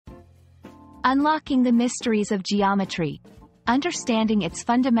Unlocking the mysteries of geometry. Understanding its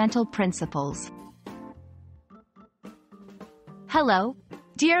fundamental principles. Hello,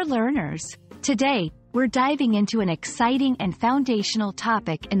 dear learners. Today, we're diving into an exciting and foundational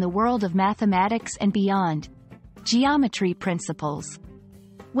topic in the world of mathematics and beyond: geometry principles.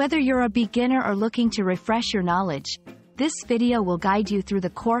 Whether you're a beginner or looking to refresh your knowledge, this video will guide you through the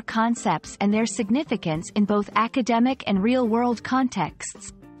core concepts and their significance in both academic and real-world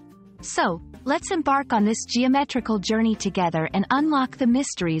contexts. So, let's embark on this geometrical journey together and unlock the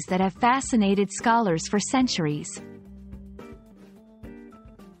mysteries that have fascinated scholars for centuries.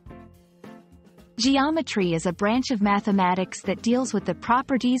 Geometry is a branch of mathematics that deals with the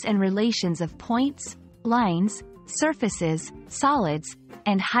properties and relations of points, lines, surfaces, solids,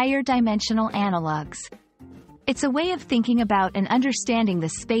 and higher dimensional analogues. It's a way of thinking about and understanding the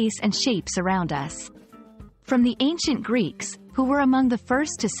space and shapes around us. From the ancient Greeks, who were among the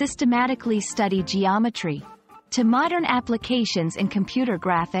first to systematically study geometry, to modern applications in computer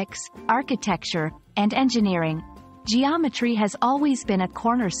graphics, architecture, and engineering, geometry has always been a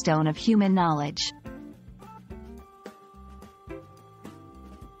cornerstone of human knowledge.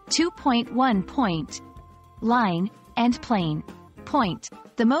 2.1 Point, line, and plane. Point,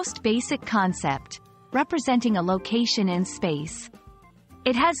 the most basic concept, representing a location in space.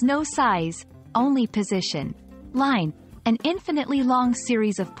 It has no size, only position. Line, an infinitely long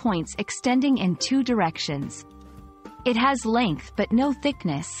series of points extending in two directions. It has length but no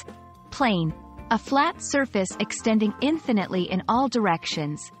thickness. Plane, a flat surface extending infinitely in all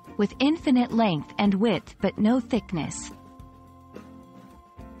directions, with infinite length and width but no thickness.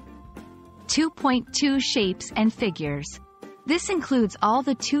 2.2 Shapes and figures. This includes all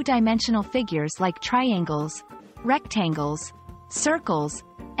the two-dimensional figures like triangles, rectangles, circles,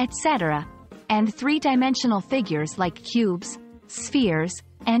 etc., and three-dimensional figures like cubes, spheres,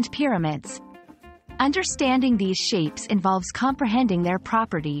 and pyramids. Understanding these shapes involves comprehending their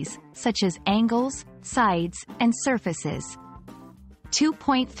properties, such as angles, sides, and surfaces.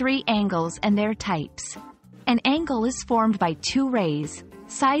 2.3 Angles and their types. An angle is formed by two rays,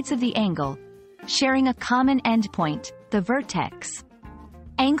 sides of the angle, sharing a common endpoint, the vertex.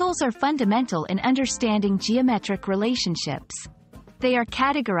 Angles are fundamental in understanding geometric relationships. They are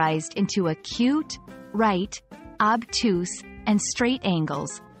categorized into acute, right, obtuse, and straight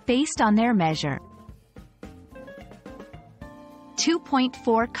angles, based on their measure.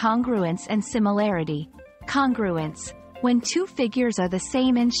 2.4 Congruence and similarity. Congruence, when two figures are the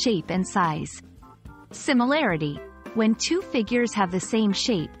same in shape and size. Similarity, when two figures have the same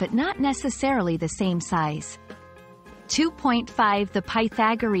shape but not necessarily the same size. 2.5 The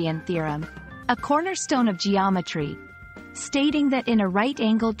Pythagorean theorem, a cornerstone of geometry, stating that in a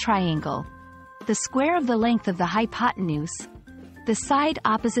right-angled triangle, the square of the length of the hypotenuse, the side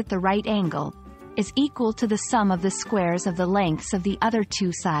opposite the right angle, is equal to the sum of the squares of the lengths of the other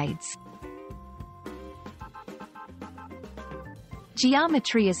two sides.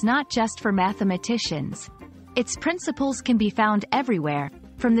 Geometry is not just for mathematicians. Its principles can be found everywhere,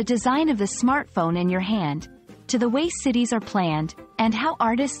 from the design of the smartphone in your hand, to the way cities are planned, and how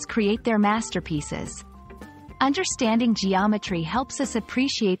artists create their masterpieces. Understanding geometry helps us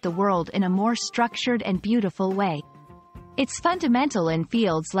appreciate the world in a more structured and beautiful way. It's fundamental in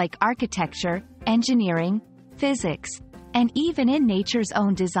fields like architecture, engineering, physics, and even in nature's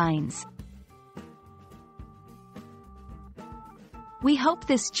own designs. We hope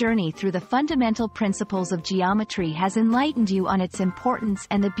this journey through the fundamental principles of geometry has enlightened you on its importance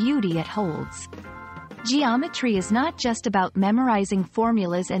and the beauty it holds. Geometry is not just about memorizing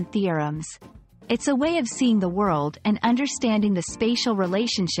formulas and theorems. It's a way of seeing the world and understanding the spatial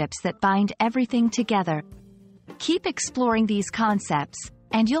relationships that bind everything together. Keep exploring these concepts,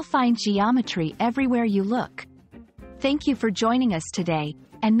 and you'll find geometry everywhere you look. Thank you for joining us today,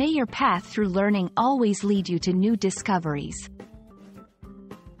 and may your path through learning always lead you to new discoveries.